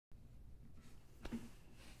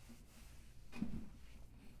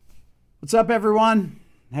What's up, everyone?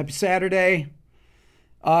 Happy Saturday.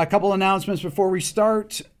 A couple announcements before we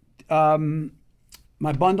start. My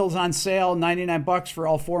bundle's on sale, 99 bucks for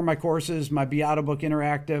all 4 of my courses, my Beato Book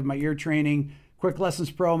Interactive, my Ear Training, Quick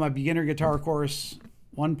Lessons Pro, my Beginner Guitar course,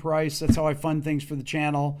 one price. That's how I fund things for the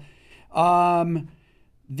channel.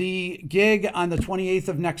 The gig on the 28th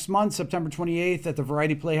of next month, September 28th, at the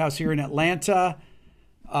Variety Playhouse here in Atlanta.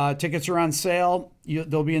 Tickets are on sale.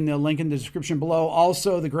 They'll be in the link in the description below.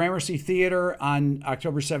 Also, the Gramercy Theater on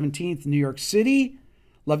October 17th, New York City.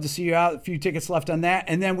 Love to see you out. A few tickets left on that.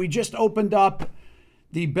 And then we just opened up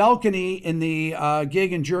the balcony in the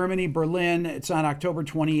gig in Germany, Berlin. It's on October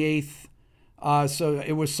 28th. So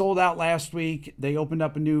it was sold out last week. They opened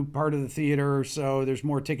up a new part of the theater, so there's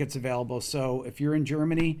more tickets available. So if you're in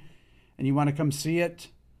Germany and you want to come see it,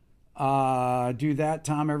 do that.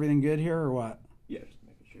 Tom, everything good here or what? Yes.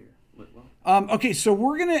 Well. Okay, so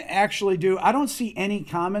we're gonna actually do. I don't see any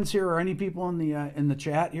comments here or any people in the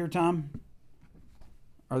chat here, Tom.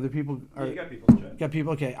 Are there people? Yeah, you got people in the chat. Got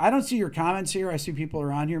people. Okay, I don't see your comments here. I see people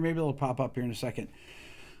are on here. Maybe they'll pop up here in a second.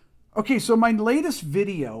 Okay, so my latest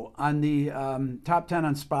video on the top 10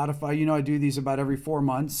 on Spotify. You know, I do these about every 4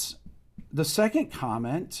 months. The second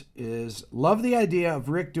comment is, love the idea of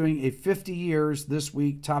Rick doing a 50 years this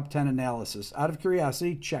week top 10 analysis. Out of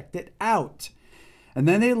curiosity, checked it out. And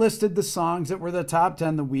then they listed the songs that were the top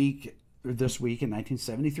 10 this week in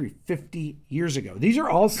 1973, 50 years ago. These are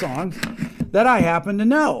all songs that I happen to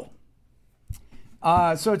know.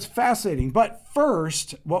 So it's fascinating. But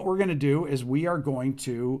first, what we're going to do is we are going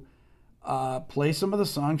to play some of the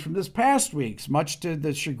songs from this past week's. Much to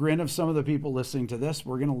the chagrin of some of the people listening to this,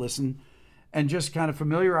 we're going to listen and just kind of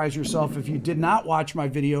familiarize yourself. If you did not watch my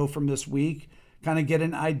video from this week, kind of get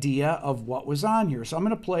an idea of what was on here. So I'm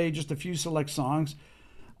going to play just a few select songs.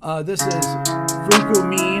 This is Fuku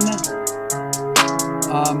Mean.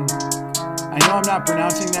 I know I'm not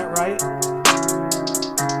pronouncing that right.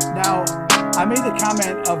 Now, I made the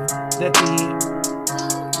comment of that the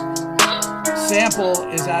sample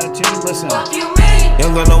is out of tune. Listen.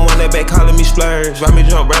 Young girl don't want that back calling me splurge. Why me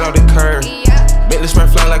jump right off the curb? Make the spread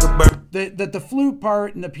fly like a bird. That the flute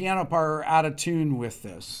part and the piano part are out of tune with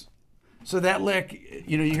this. So that lick,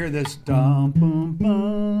 you know, you hear this dum boom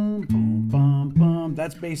boom boom bum bum.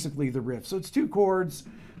 That's basically the riff. So it's 2 chords,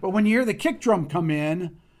 but when you hear the kick drum come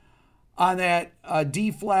in on that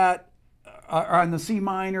D flat, on the C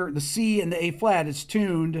minor, the C and the A flat, it's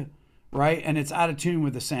tuned, right? And it's out of tune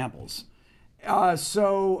with the samples.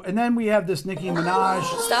 And then we have this Nicki Minaj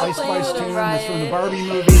Ice Spice tune that's from the Barbie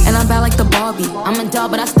movie. And I'm bad like the Barbie. I'm a doll,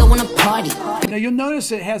 but I still want to party. Now you'll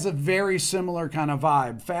notice it has a very similar kind of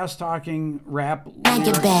vibe. Fast talking rap. I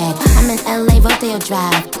get bad. I'm in LA Rodeo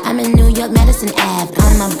Drive. I'm in New York Madison Ave.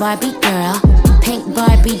 I'm a Barbie girl. Pink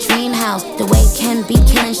Barbie dream house. The way it can be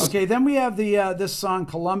killing. Okay, then we have the this song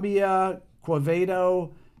Columbia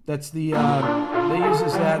Quevedo. That's the they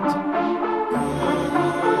uses that.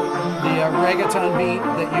 The reggaeton beat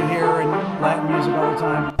that you hear in Latin music all the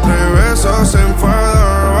time.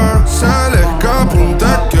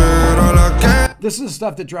 This is the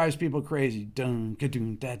stuff that drives people crazy.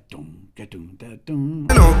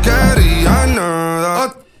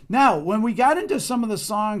 Now, when we got into some of the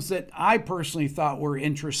songs that I personally thought were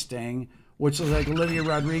interesting, which is like Olivia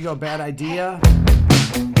Rodrigo, Bad Idea.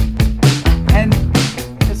 And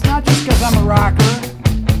it's not just because I'm a rocker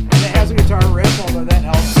and it has a guitar riff, although that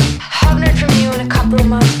helps. Haven't heard from you in a couple of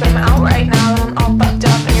months, but I'm out right now and I'm all bucked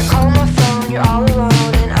up. And you're calling my phone, you're all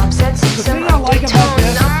alone, and I'm sensing some upbeat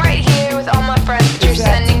tones. I'm right here with all my friends, but you're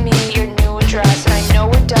sending me your new address. And I know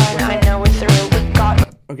we're done, I know we're through, but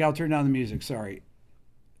God. Okay, I'll turn down the music, sorry.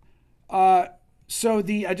 I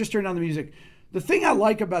just turned down the music. The thing I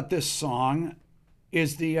like about this song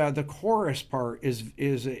is the chorus part is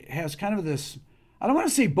it has kind of this, I don't want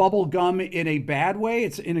to say bubble gum in a bad way,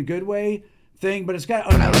 it's in a good way thing, but it's got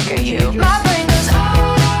I look at you. My brain goes,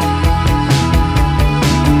 oh,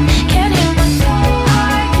 can't hear myself.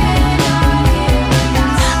 I cannot hear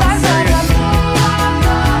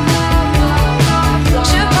myself.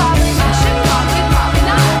 Should probably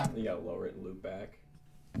not. You gotta lower it and loop back.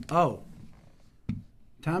 Oh.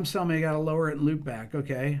 Tom's telling me I gotta lower it and loop back.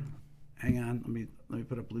 Okay. Hang on. Let me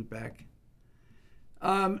put up loop back.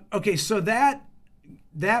 Okay, so that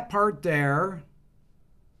part there.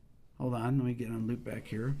 Hold on, let me get on loop back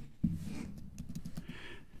here.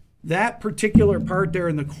 That particular part there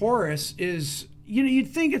in the chorus is, you know, you'd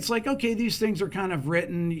think it's like, okay, these things are kind of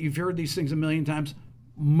written. You've heard these things a million times.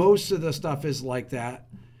 Most of the stuff is like that.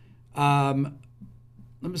 Let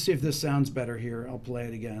me see if this sounds better here. I'll play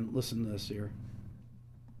it again. Listen to this here.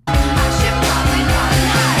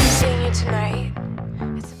 Seeing you tonight,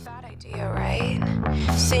 it's a bad idea.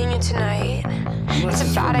 tonight. It's a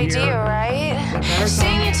bad idea, right?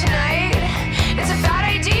 Seeing you tonight. It's a bad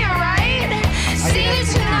idea, right? Seeing you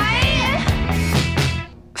tonight.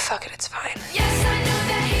 Fuck it, it's fine. Yes, I know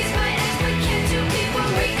that he's my ex, but can't two people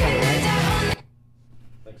reconnect? I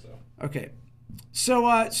think so. Okay.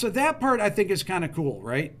 So, so that part I think is kind of cool,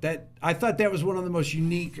 right? That I thought that was one of the most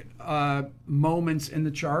unique moments in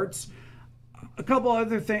the charts. A couple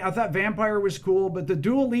other things. I thought Vampire was cool, but the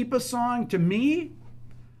Dua Lipa song, to me,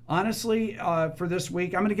 honestly, for this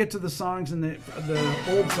week, I'm going to get to the songs and the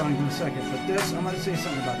old songs in a second. But this, I'm going to say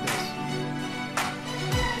something about this.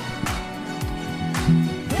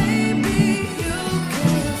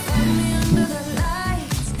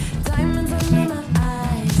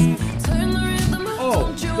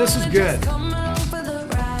 Oh, this is good.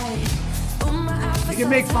 You can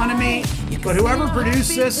make fun of me, but whoever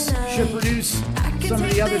produced this should produce some of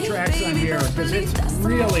the other tracks on here because it's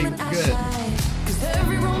really good.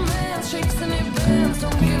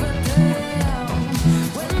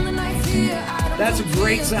 That's a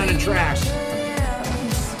great sounding track.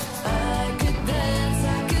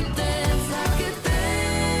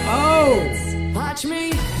 Oh! Watch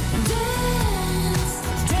me dance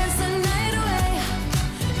the night away.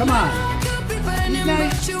 Come on. Now,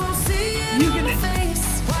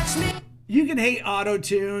 you can hate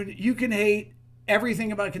auto-tune. You can hate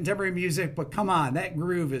everything about contemporary music, but come on, that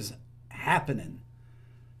groove is happening.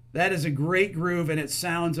 That is a great groove, and it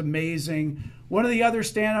sounds amazing. One of the other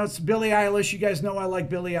standouts, Billie Eilish. You guys know I like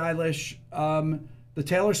Billie Eilish. The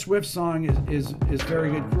Taylor Swift song is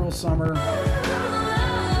very good. Cruel Summer.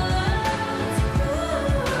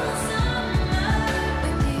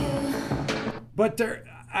 But there,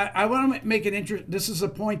 I want to make it interesting. This is a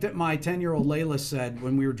point that my 10-year-old Layla said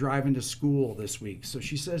when we were driving to school this week. So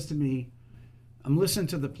she says to me, I'm listening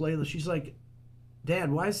to the playlist. She's like,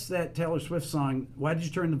 Dad, why is that Taylor Swift song, why did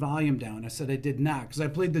you turn the volume down? I said, I did not, because I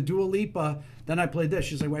played the Dua Lipa, then I played this.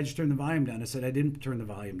 She's like, why did you turn the volume down? I said, I didn't turn the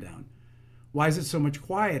volume down. Why is it so much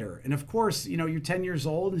quieter? And of course, you know, you're 10 years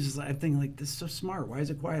old, and I'm thinking, like, this is so smart. Why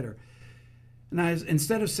is it quieter? And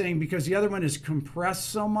instead of saying, because the other one is compressed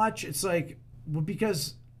so much, it's like, well,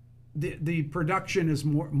 because the production is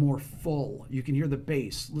more full. You can hear the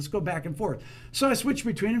bass. Let's go back and forth. So I switched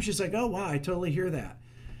between them. She's like, oh, wow, I totally hear that.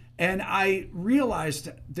 And I realized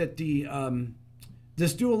that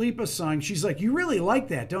this Dua Lipa song, she's like, you really like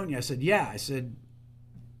that, don't you? I said, yeah. I said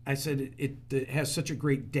it has such a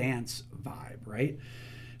great dance vibe, right?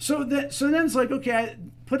 So then it's like, okay, I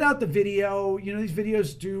put out the video. You know, these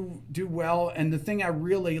videos do well. And the thing I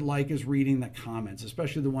really like is reading the comments,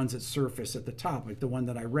 especially the ones that surface at the top, like the one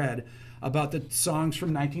that I read about the songs from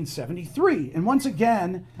 1973. And once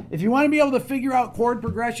again, if you want to be able to figure out chord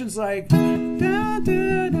progressions like, da, da,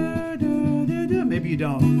 da, da, da, da, maybe you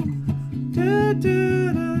don't. Da,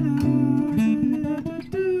 da, da, da,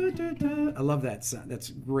 da, da, da. I love that sound. That's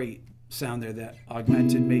a great sound there, that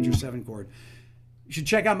augmented major 7 chord. You should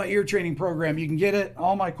check out my ear training program. You can get it,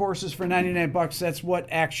 all my courses for 99 bucks. That's what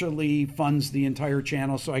actually funds the entire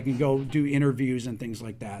channel, so I can go do interviews and things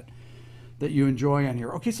like that you enjoy on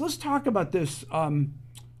here. Okay, so let's talk about this.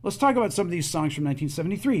 Let's talk about some of these songs from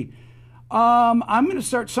 1973. I'm going to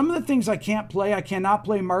start some of the things I can't play. I cannot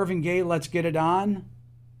play Marvin Gaye, Let's Get It On.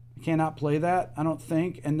 I cannot play that, I don't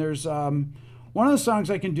think. And there's one of the songs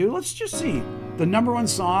I can do. Let's just see. The #1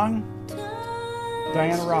 song,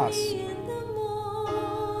 Diana Ross.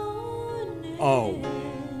 Oh,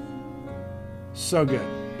 so good.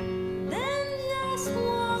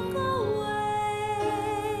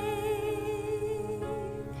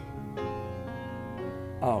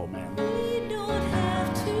 Oh, man.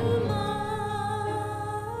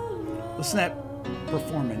 Listen to that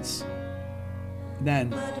performance.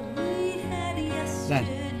 Then.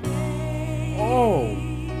 Oh.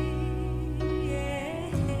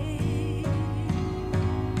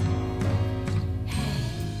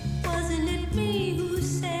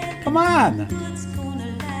 Come on.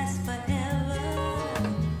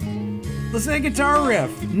 Listen to that guitar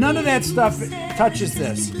riff. None of that stuff touches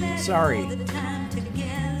this. Sorry.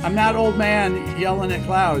 I'm not old man yelling at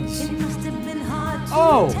clouds.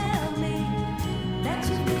 Oh.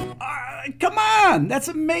 Come on. That's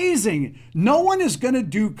amazing. No one is going to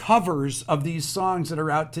do covers of these songs that are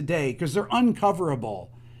out today because they're uncoverable.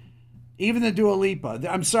 Even the Dua Lipa.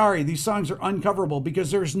 I'm sorry. These songs are uncoverable because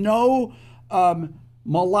there's no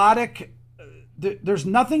melodic, there's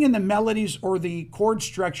nothing in the melodies or the chord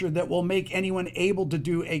structure that will make anyone able to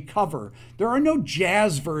do a cover. There are no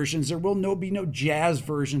jazz versions. There will be no jazz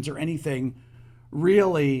versions or anything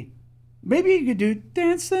really. Maybe you could do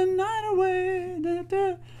Dance the Night Away. Da,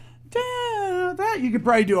 da, da, that. You could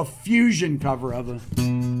probably do a fusion cover of it.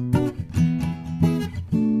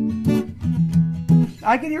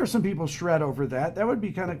 I can hear some people shred over that. That would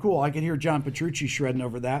be kind of cool. I can hear John Petrucci shredding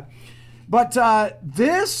over that. But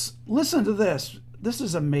this, listen to this. This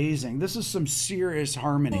is amazing. This is some serious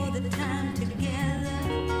harmony.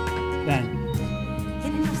 Then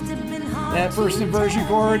that first inversion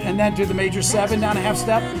chord, and then to the major 7 down a half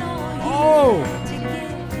step. Oh!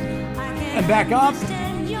 And back up.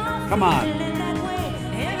 Come on.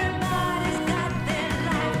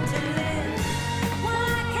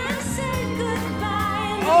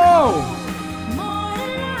 Oh!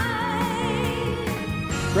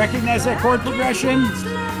 Recognize that chord progression.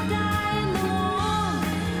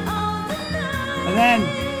 And then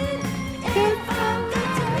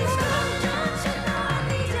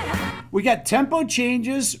we got tempo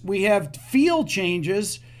changes, we have feel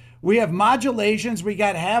changes, we have modulations, we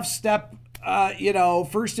got half step, you know,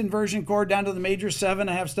 first inversion chord down to the major 7,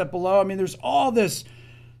 a half step below. I mean, there's all this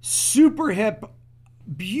super hip,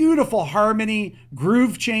 beautiful harmony,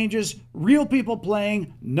 groove changes, real people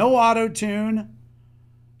playing, no auto-tune.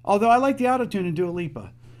 Although I like the auto-tune in Dua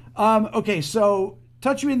Lipa. Okay, so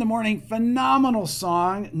Touch Me in the Morning, phenomenal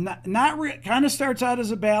song. Kind of starts out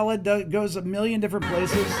as a ballad, goes a million different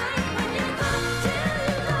places.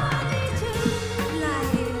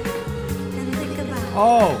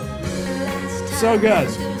 Oh, so good.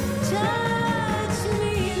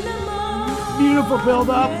 Beautiful build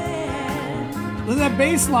up. Look at that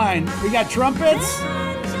bass line. We got trumpets.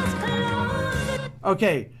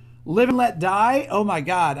 Okay, Live and Let Die. Oh my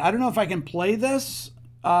God. I don't know if I can play this,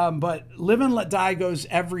 but Live and Let Die goes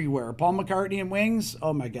everywhere. Paul McCartney and Wings.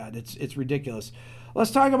 Oh my God, it's ridiculous.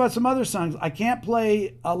 Let's talk about some other songs. I can't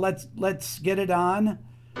play Let's Get It On.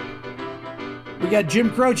 We got Jim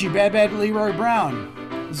Croce, Bad Bad Leroy Brown.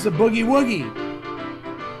 This is a Boogie Woogie.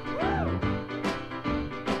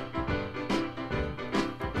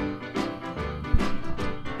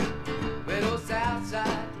 Well, south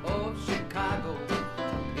side of Chicago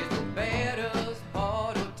is the baddest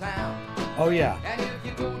part of town. Oh yeah. And if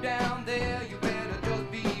you go down there, you better just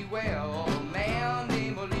beware of a man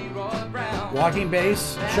named Leroy Brown. Walking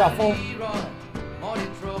bass, shuffle. Leroy,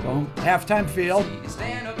 morning trouble. Oh, halftime feel. You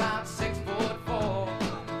stand about 6'4".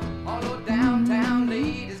 All the downtown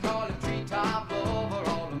ladies call him treetop lover.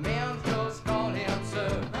 All the men just call him sir.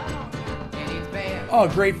 And it's bad. Oh,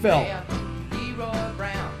 great fill. Leroy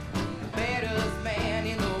Brown, the baddest man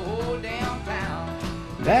in the whole downtown.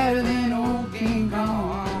 Better than old King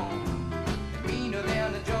Kong. Meaner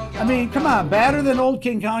than the junkyard. I mean, come on, better than old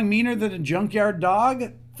King Kong, meaner than a junkyard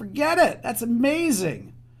dog? Forget it. That's amazing.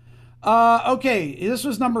 Okay, this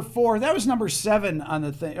was number 4. That was number 7 on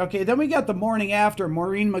the thing. Okay, then we got The Morning After,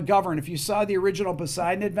 Maureen McGovern. If you saw the original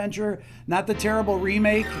Poseidon Adventure, not the terrible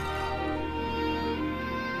remake.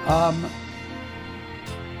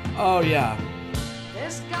 Oh yeah.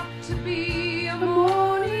 There's got to be a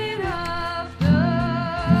morning after.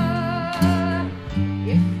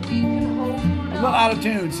 If we can hold A little out of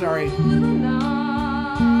tune, sorry. the night.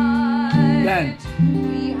 Then,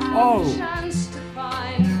 We have oh. a chance to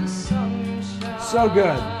find the sunshine. So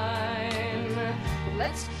good.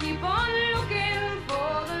 Let's keep on looking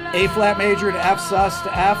for the light. A flat major to F sus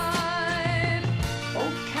to F.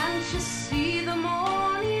 Oh, can't you see the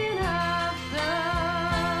morning after?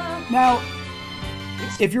 Now,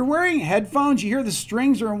 if you're wearing headphones, you hear the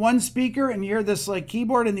strings are in one speaker and you hear this like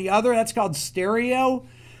keyboard in the other. That's called stereo.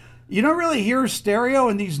 You don't really hear stereo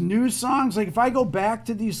in these new songs. Like if I go back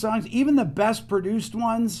to these songs, even the best produced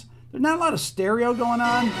ones, there's not a lot of stereo going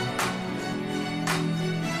on.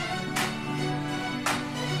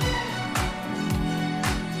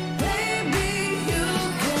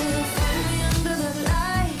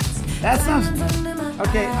 That sounds...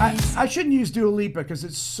 Okay, I shouldn't use Dua Lipa because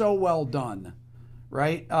it's so well done,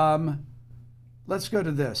 right? Let's go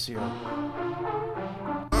to this here.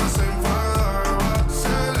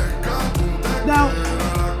 Now,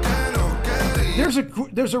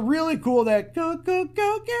 there's a really cool that go go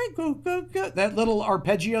go go go go, that little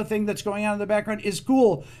arpeggio thing that's going on in the background is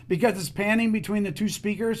cool because it's panning between the two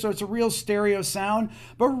speakers, so it's a real stereo sound.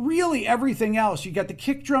 But really everything else, you got the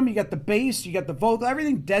kick drum, you got the bass, you got the vocal,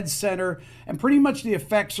 everything dead center, and pretty much the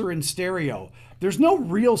effects are in stereo. There's no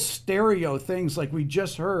real stereo things like we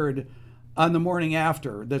just heard on The Morning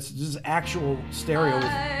After. That's just actual stereo.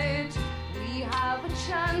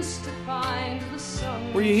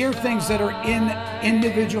 Where you hear things that are in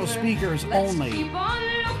individual speakers only.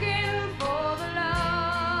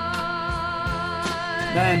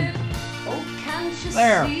 Then,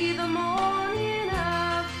 there.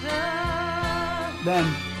 Then,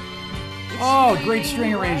 oh, great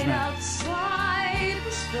string arrangement.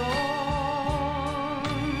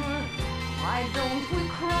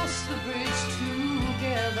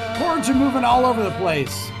 chords are moving all over the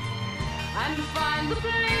place. And find the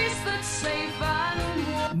place that's safe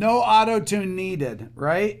and warm. No auto-tune needed,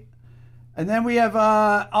 right? And then we have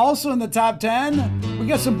also in the top 10, we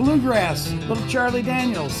got some bluegrass, little Charlie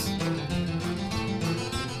Daniels.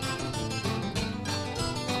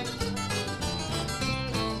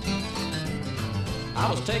 I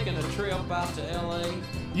was taking a trip out to LA.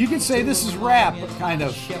 You could say this is rap, kind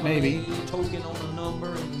of, maybe.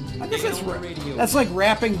 I guess that's like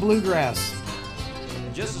rapping bluegrass.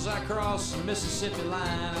 Just as I crossed the Mississippi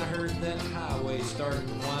line, I heard that highway start to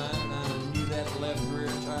whine. I knew that left rear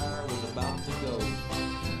tire was about to go.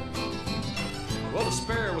 Well, the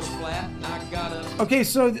spare was flat, and I got up. Okay,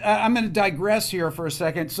 so I'm going to digress here for a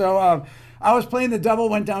second. So I was playing the Devil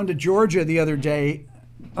Went Down to Georgia the other day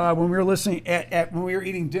when we were listening when we were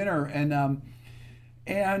eating dinner,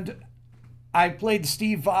 and I played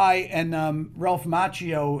Steve Vai and Ralph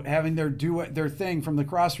Macchio having their thing from the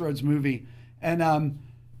Crossroads movie, and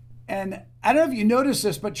I don't know if you noticed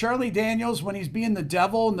this, but Charlie Daniels, when he's being the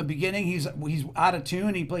devil in the beginning, he's out of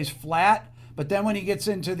tune. He plays flat, but then when he gets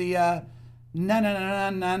into the na na na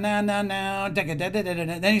na na na na,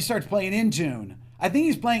 then he starts playing in tune. I think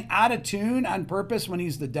he's playing out of tune on purpose when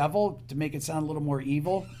he's the devil to make it sound a little more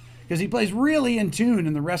evil, because he plays really in tune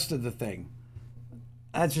in the rest of the thing.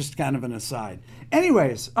 That's just kind of an aside.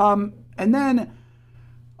 Anyways, and then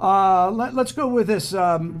let's go with this.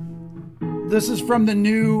 This is from the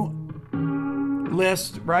new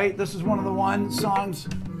list, right? This is one of the songs.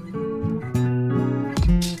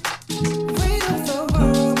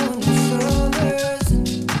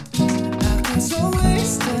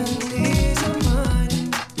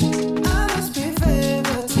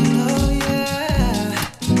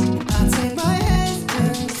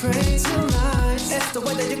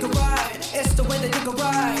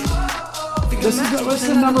 This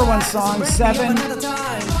is the number one song, 7,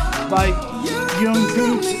 by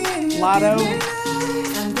Jungkook, Lotto.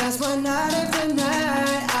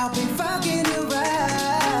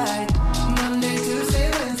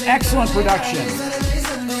 Excellent production.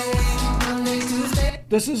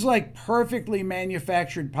 This is like perfectly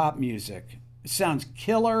manufactured pop music. It sounds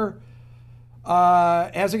killer.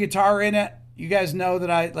 Has a guitar in it. You guys know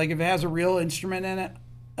that if it has a real instrument in it,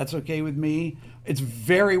 that's okay with me. It's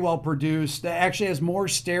very well produced. It actually has more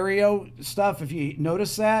stereo stuff, if you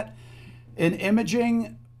notice that. In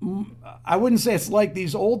imaging, I wouldn't say it's like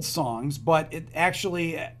these old songs, but it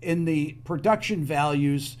actually, in the production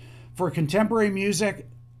values for contemporary music,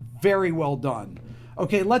 very well done.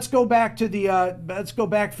 Okay, let's go back to let's go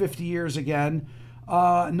back 50 years again.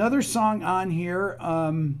 Another song on here,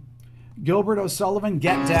 Gilbert O'Sullivan,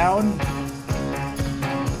 Get Down.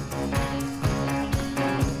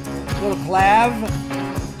 A little clav,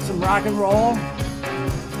 some rock and roll.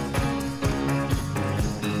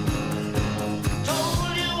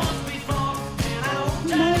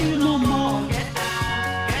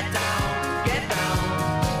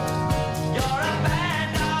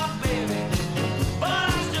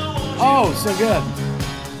 Oh, so good.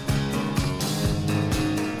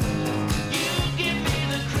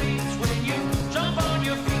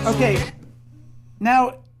 Okay,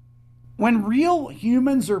 now, when real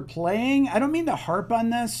humans are playing, I don't mean to harp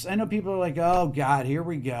on this. I know people are like, oh God, here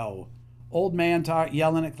we go. Old man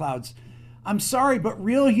yelling at clouds. I'm sorry, but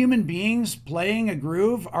real human beings playing a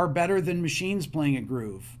groove are better than machines playing a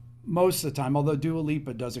groove. Most of the time, although Dua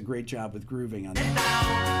Lipa does a great job with grooving on that.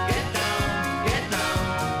 Get down, get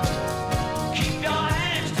down. Keep your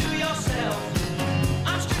hands to yourself.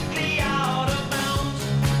 I'm strictly out of bounds.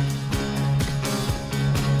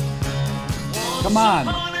 Come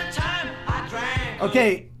on.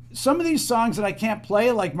 Okay, some of these songs that I can't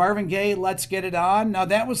play, like Marvin Gaye, Let's Get It On. Now,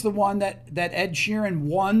 that was the one that Ed Sheeran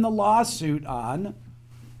won the lawsuit on.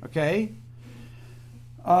 Okay?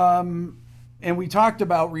 And we talked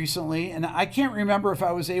about recently, and I can't remember if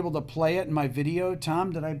I was able to play it in my video.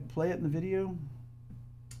 Tom, did I play it in the video?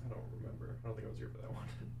 I don't remember. I don't think I was here for that one.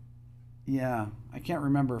 Yeah, I can't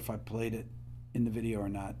remember if I played it in the video or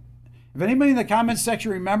not. If anybody in the comments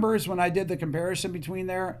section remembers when I did the comparison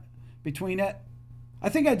between it, I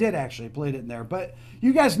think I did actually played it in there, but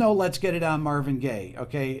you guys know Let's Get It On, Marvin Gaye,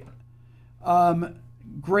 okay?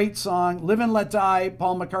 Great song. Live and Let Die,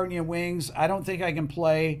 Paul McCartney and Wings. I don't think I can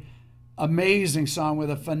play. Amazing song with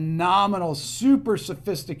a phenomenal, super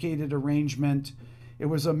sophisticated arrangement. It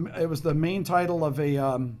was the main title of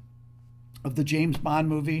the James Bond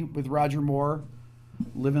movie with Roger Moore,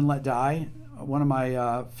 Live and Let Die. One of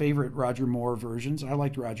my favorite Roger Moore versions. I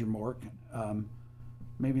liked Roger Moore.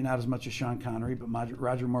 Maybe not as much as Sean Connery, but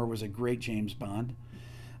Roger Moore was a great James Bond.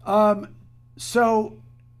 So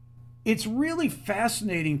it's really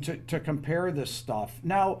fascinating to compare this stuff.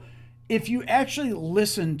 Now, if you actually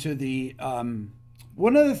listen to the,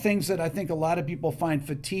 one of the things that I think a lot of people find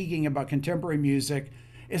fatiguing about contemporary music,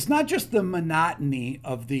 it's not just the monotony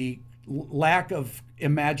of the lack of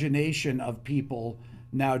imagination of people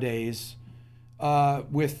nowadays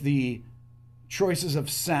with the choices of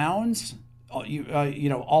sounds, you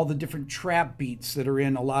know, all the different trap beats that are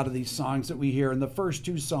in a lot of these songs that we hear. In the first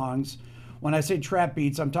two songs, when I say trap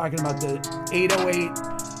beats, I'm talking about the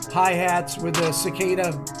 808 hi-hats with the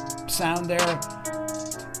cicada sound there,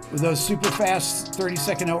 with those super fast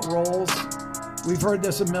 30-second note rolls. We've heard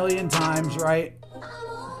this a million times, right?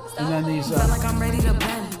 And then these like I'm ready to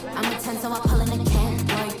bend. I'm a 10, so I pull in a can.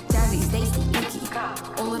 Like Jazzy, Stacy, Nikki.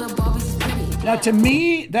 All of the Barbies is pretty. Now, to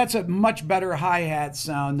me, that's a much better hi-hat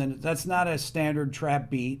sound than, that's not a standard trap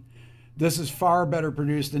beat. This is far better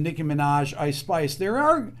produced than Nicki Minaj, Ice Spice. There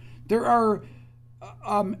are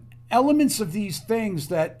elements of these things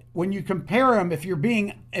that when you compare them, if you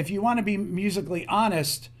want to be musically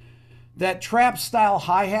honest, that trap style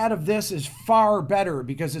hi-hat of this is far better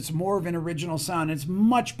because it's more of an original sound. It's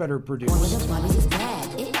much better produced. All of the Barbies is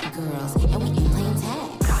bad. It girls, and we ain't playing tag.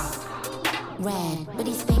 Rad, but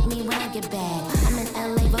he spank me when I get bad. I'm in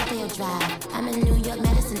LA, Rodeo Drive. I'm in New York,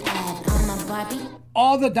 Madison Ave. I'm a Barbie.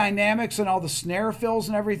 All the dynamics and all the snare fills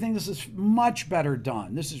and everything, this is much better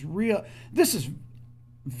done. This is real. This is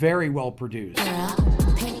very well produced.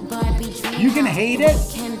 You can hate it,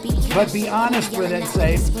 but be honest with it and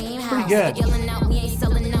say, pretty good.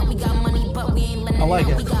 I like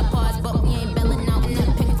it.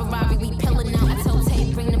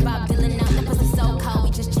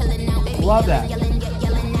 Love that.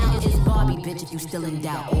 If you still in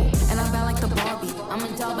doubt. And I'm bad like the Barbie. I'm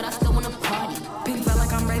a doll, but I still wanna party. Pink felt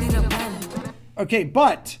like I'm ready to bend. Okay,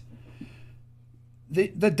 but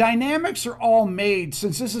the dynamics are all made,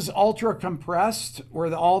 since this is ultra compressed,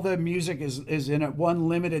 where all the music is in a one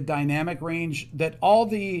limited dynamic range, that all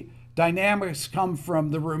the dynamics come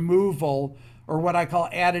from the removal, or what I call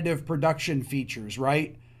additive production features,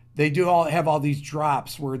 right? They do all have all these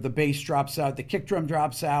drops where the bass drops out, the kick drum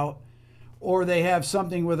drops out, or they have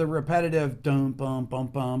something with a repetitive dum bum bum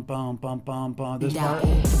bum bum bum bum bum. This part.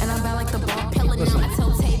 And I'm bad like the ball pilling out. I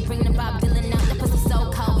told Tay, bring the Bob Dylan out. The pussy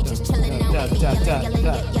so cold, we just chilling out. Yelling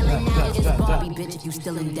out. It's Barbie, bitch, if you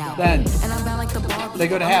still in doubt. Then and I'm bad like the Barbie. They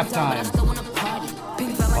go to halftime. I still wanna party.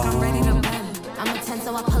 Pink felt like I'm ready to bend. I'm a 10,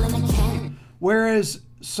 so I pull in a can. Whereas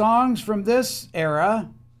songs from this era,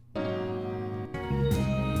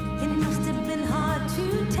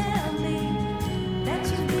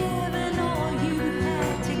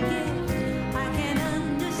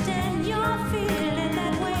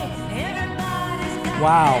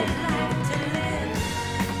 wow.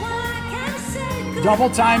 Double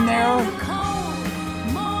time there.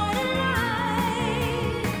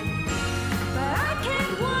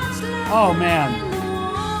 Oh, man.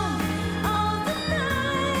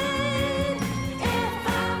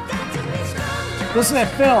 Listen to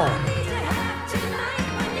that fill.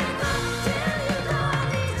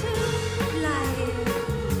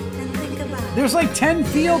 There's like 10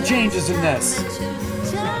 field changes in this.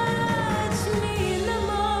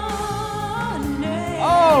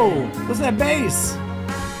 Oh, listen to that bass.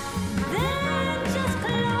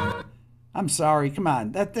 I'm sorry, come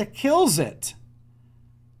on. That kills it.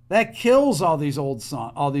 That kills all these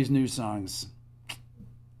new songs.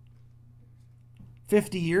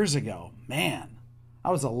 50 years ago. Man, I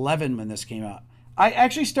was 11 when this came out. I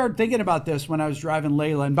actually started thinking about this when I was driving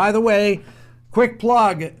Layla. And by the way, quick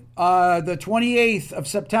plug, the 28th of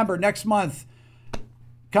September, next month,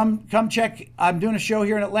 come check. I'm doing a show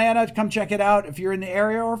here in Atlanta. Come check it out if you're in the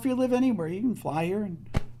area, or if you live anywhere. You can fly here and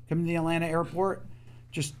come to the Atlanta airport.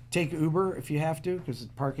 Just take Uber if you have to, because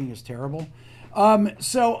parking is terrible. At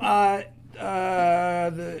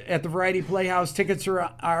the Variety Playhouse, tickets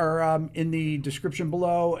are in the description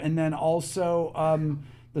below, and then also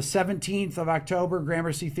the 17th of October,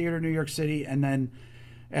 Gramercy Theater, New York City, and then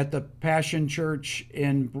at the Passionskirche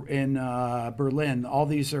in Berlin. All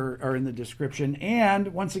these are in the description.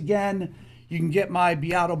 And once again, you can get my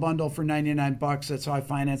Beato bundle for 99 bucks. That's how I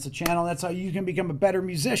finance the channel. That's how you can become a better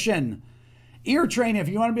musician. Ear training, if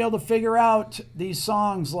you want to be able to figure out these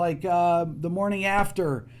songs like The Morning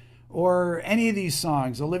After, or any of these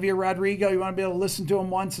songs, Olivia Rodrigo, you want to be able to listen to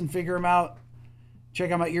them once and figure them out,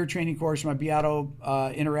 check out my ear training course, my Beato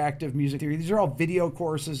Interactive Music Theory. These are all video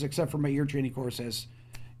courses, except for my ear training course has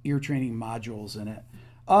ear training modules in it.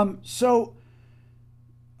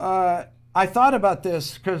 I thought about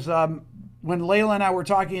this because when Layla and I were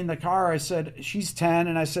talking in the car, I said, she's 10,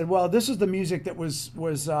 and I said, well, this is the music that was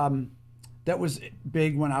that was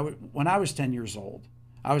big when I was 10 years old.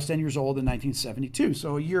 I was 10 years old in 1972,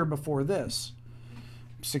 so a year before this.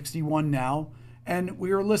 I'm 61 now, and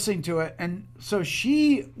we were listening to it, and so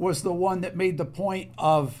she was the one that made the point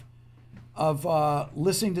of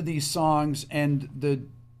listening to these songs and the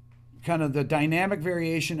kind of the dynamic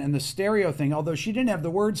variation and the stereo thing, although she didn't have the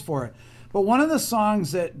words for it. But one of the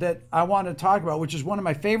songs that I want to talk about, which is one of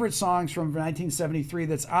my favorite songs from 1973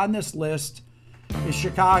 that's on this list, is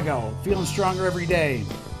Chicago, Feeling Stronger Every Day.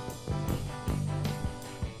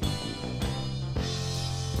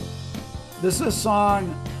 This is a song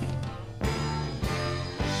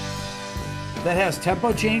that has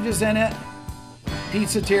tempo changes in it. Pete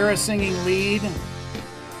Cetera singing lead.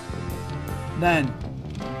 Then,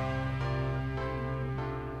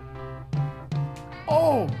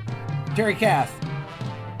 oh, Terry Kath.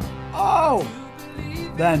 Oh,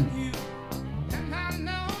 then,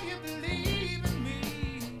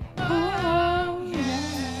 oh,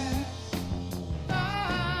 yeah.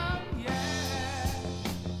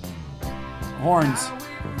 Horns.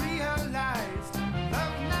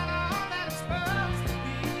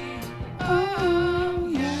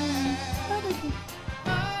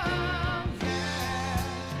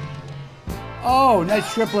 Oh,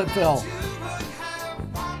 nice triplet fill.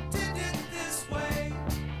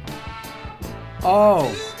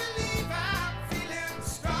 Oh.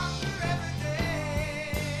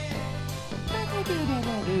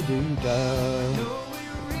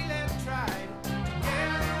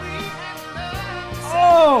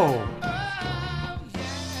 Oh.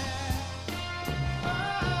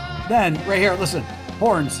 Then, right here, listen.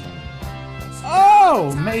 Horns.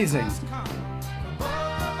 Oh, amazing.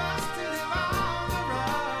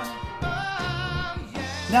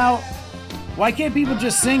 Now, why can't people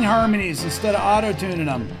just sing harmonies instead of auto-tuning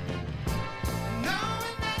them?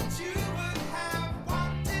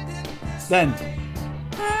 Then.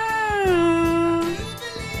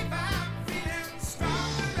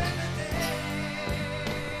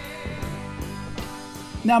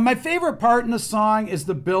 Now, my favorite part in the song is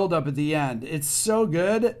the build-up at the end. It's so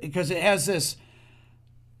good because it has this,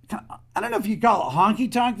 I don't know if you call it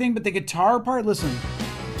honky-tonk thing, but the guitar part, listen.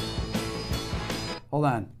 Hold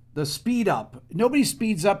on. The speed up. Nobody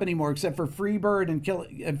speeds up anymore except for Freebird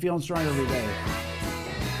and Feeling Stronger Every Day.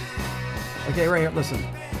 Okay, right here. Listen.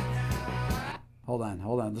 Hold on.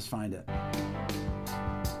 Hold on. Let's find it.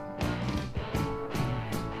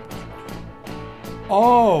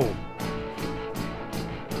 Oh.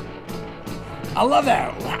 I love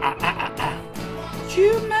that. What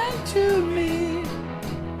you meant to me.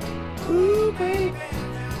 Ooh, baby.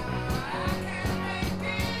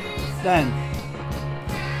 Then.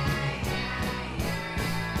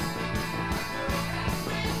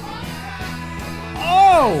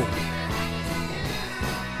 Oh!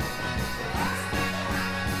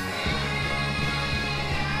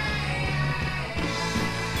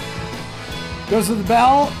 Goes to the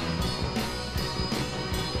bell.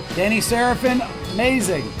 Danny Seraphin,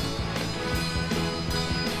 amazing.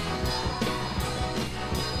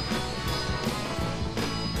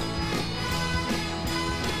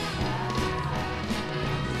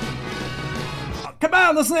 Oh, come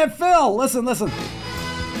on, listen to that fill. Listen, listen.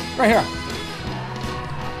 Right here.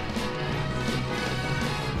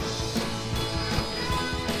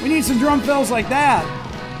 We need some drum fills like that.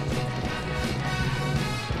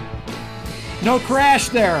 No crash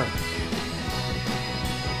there.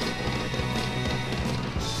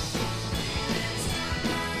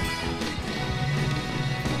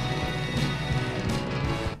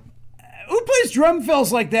 Who plays drum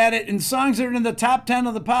fills like that in songs that are in the top 10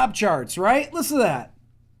 of the pop charts, right? Listen to that.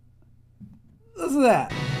 Listen to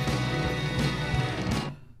that.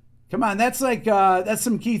 Come on, that's like that's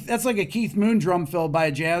like a Keith Moon drum fill by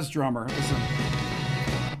a jazz drummer. Listen.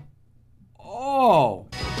 Oh.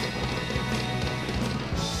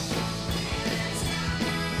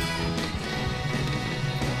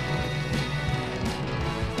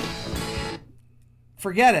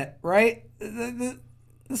 Forget it, right? The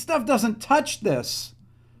stuff doesn't touch this.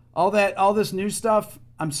 All this new stuff,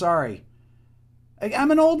 I'm sorry.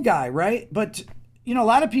 I'm an old guy, right? But you know, a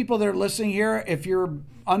lot of people that are listening here, if you're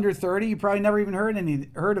under 30, you probably never even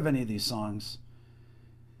heard of any of these songs.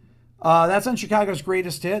 That's on Chicago's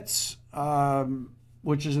Greatest Hits,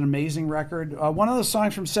 which is an amazing record. One of the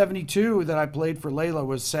songs from '72 that I played for Layla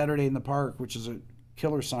was Saturday in the Park, which is a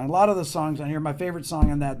killer song. A lot of the songs on here, my favorite song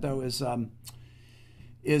on that though is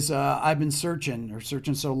I've Been Searching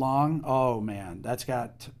So Long. Oh man, that's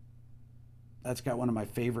got one of my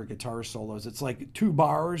favorite guitar solos. It's like 2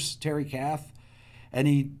 bars, Terry Kath, and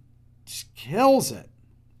he just kills it.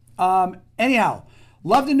 Anyhow,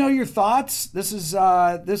 Love to know your thoughts. This is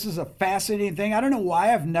a fascinating thing. I don't know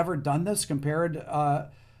why I've never done this compared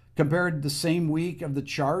the same week of the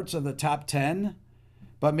charts of the top 10,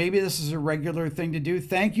 but maybe this is a regular thing to do.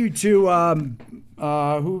 Thank you to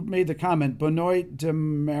who made the comment, Benoit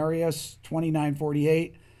Demarius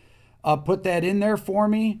 2948. Put that in there for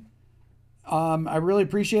me. I really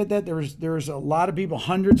appreciate that. There's a lot of people,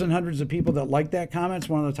 hundreds and hundreds of people that like that comment. It's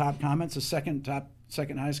one of the top comments, the second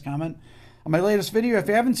highest comment on my latest video. If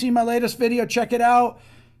you haven't seen my latest video, check it out.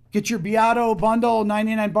 Get your Beato bundle,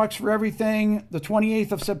 99 bucks for everything. The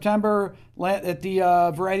 28th of September at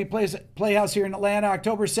the Variety Playhouse here in Atlanta.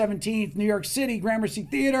 October 17th, New York City, Gramercy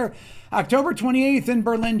Theater. October 28th in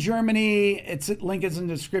Berlin, Germany. Link is in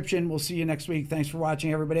the description. We'll see you next week. Thanks for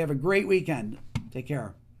watching, everybody. Have a great weekend. Take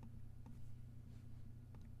care.